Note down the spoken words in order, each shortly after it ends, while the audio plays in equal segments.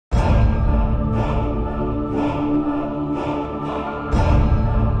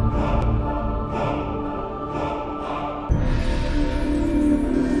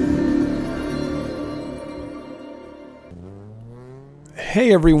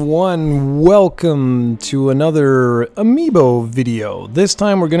Hey everyone, welcome to another Amiibo video. This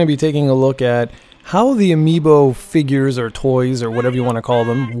time we're going to be taking a look at how the Amiibo figures or toys or whatever you want to call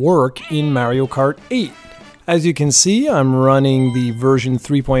them work in Mario Kart 8. As you can see, I'm running the version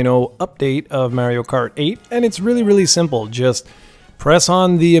 3.0 update of Mario Kart 8 and it's really simple. Just press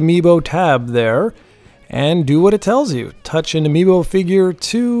on the Amiibo tab there and do what it tells you. Touch an Amiibo figure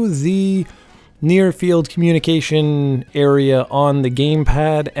to the near field communication area on the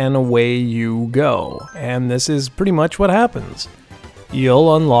gamepad and away you go. And this is pretty much what happens.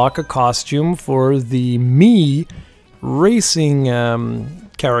 You'll unlock a costume for the Mii racing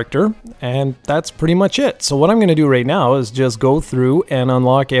character, and that's pretty much it. So what I'm going to do right now is just go through and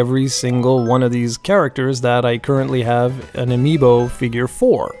unlock every single one of these characters that I currently have an Amiibo figure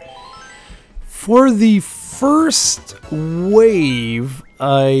for. For the first wave,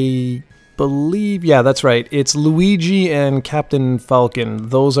 I believe, yeah, that's right, it's Luigi and Captain Falcon.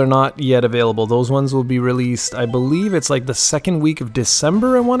 Those are not yet available. Those ones will be released, I believe it's like the second week of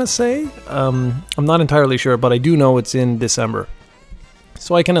December, I want to say. I'm not entirely sure, but I do know it's in December.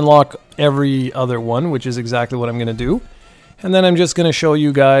 So I can unlock every other one, which is exactly what I'm going to do. And then I'm just going to show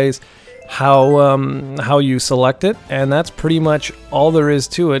you guys how you select it, and that's pretty much all there is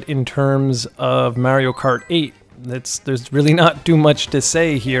to it in terms of Mario Kart 8. There's really not too much to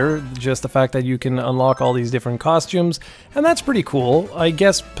say here, just the fact that you can unlock all these different costumes, and that's pretty cool. I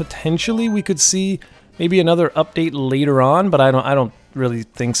guess potentially we could see maybe another update later on, but I don't really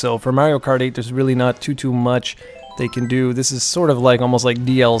think so. For Mario Kart 8, there's really not too much they can do. This is sort of like almost like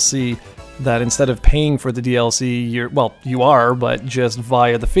DLC, that instead of paying for the DLC, you are, but just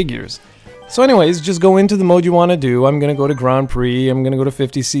via the figures. So anyways, just go into the mode you want to do. I'm going to go to Grand Prix, I'm going to go to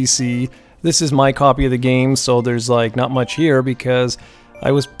 50cc. This is my copy of the game, so there's like not much here because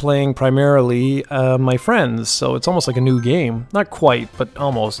I was playing primarily my friends, so it's almost like a new game. Not quite, but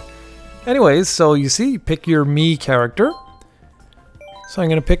almost. Anyways, so you see, pick your Mii character. So I'm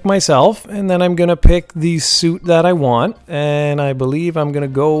going to pick myself, and then I'm going to pick the suit that I want, and I believe I'm going to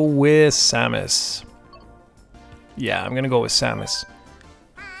go with Samus. Yeah, I'm going to go with Samus.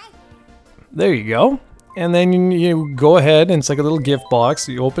 There you go. And then you go ahead, and it's like a little gift box.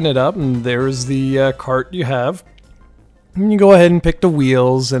 You open it up, and there's the cart you have. And you go ahead and pick the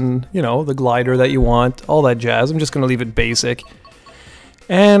wheels and, you know, the glider that you want, all that jazz. I'm just going to leave it basic.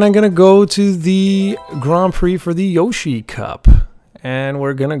 And I'm going to go to the Grand Prix for the Yoshi Cup. And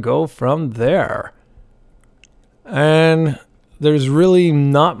we're going to go from there. And there's really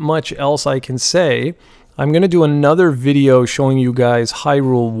not much else I can say. I'm going to do another video showing you guys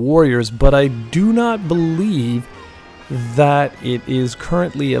Hyrule Warriors, but I do not believe that it is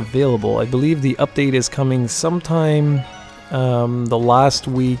currently available. I believe the update is coming sometime the last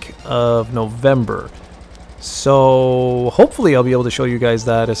week of November. So hopefully I'll be able to show you guys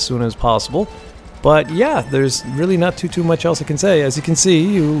that as soon as possible. But yeah, there's really not too much else I can say. As you can see,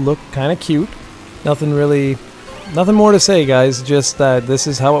 you look kind of cute. Nothing more to say, guys. Just that this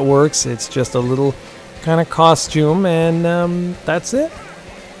is how it works. It's just a little kind of costume, and that's it.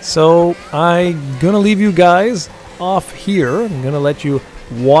 So I'm gonna leave you guys off here. I'm gonna let you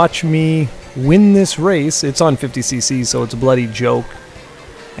watch me win this race. It's on 50cc, so it's a bloody joke.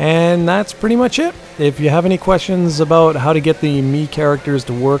 And that's pretty much it. If you have any questions about how to get the Mii characters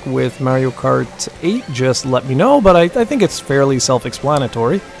to work with Mario Kart 8, just let me know, but I think it's fairly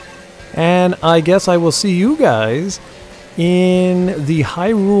self-explanatory. And I guess I will see you guys in the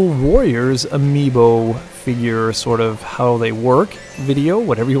Hyrule Warriors Amiibo figure, sort of how they work video,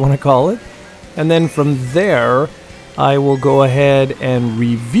 whatever you want to call it. And then from there, I will go ahead and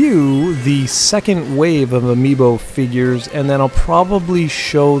review the second wave of Amiibo figures, and then I'll probably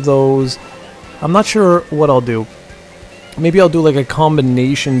show those. I'm not sure what I'll do. Maybe I'll do like a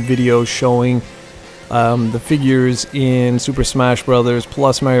combination video showing the figures in Super Smash Bros.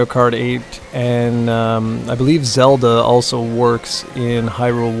 Plus Mario Kart 8, and I believe Zelda also works in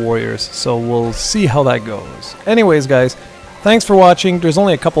Hyrule Warriors, so we'll see how that goes. Anyways, guys, thanks for watching. There's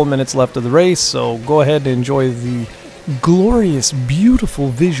only a couple of minutes left of the race, so go ahead and enjoy the glorious, beautiful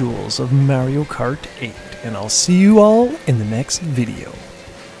visuals of Mario Kart 8, and I'll see you all in the next video.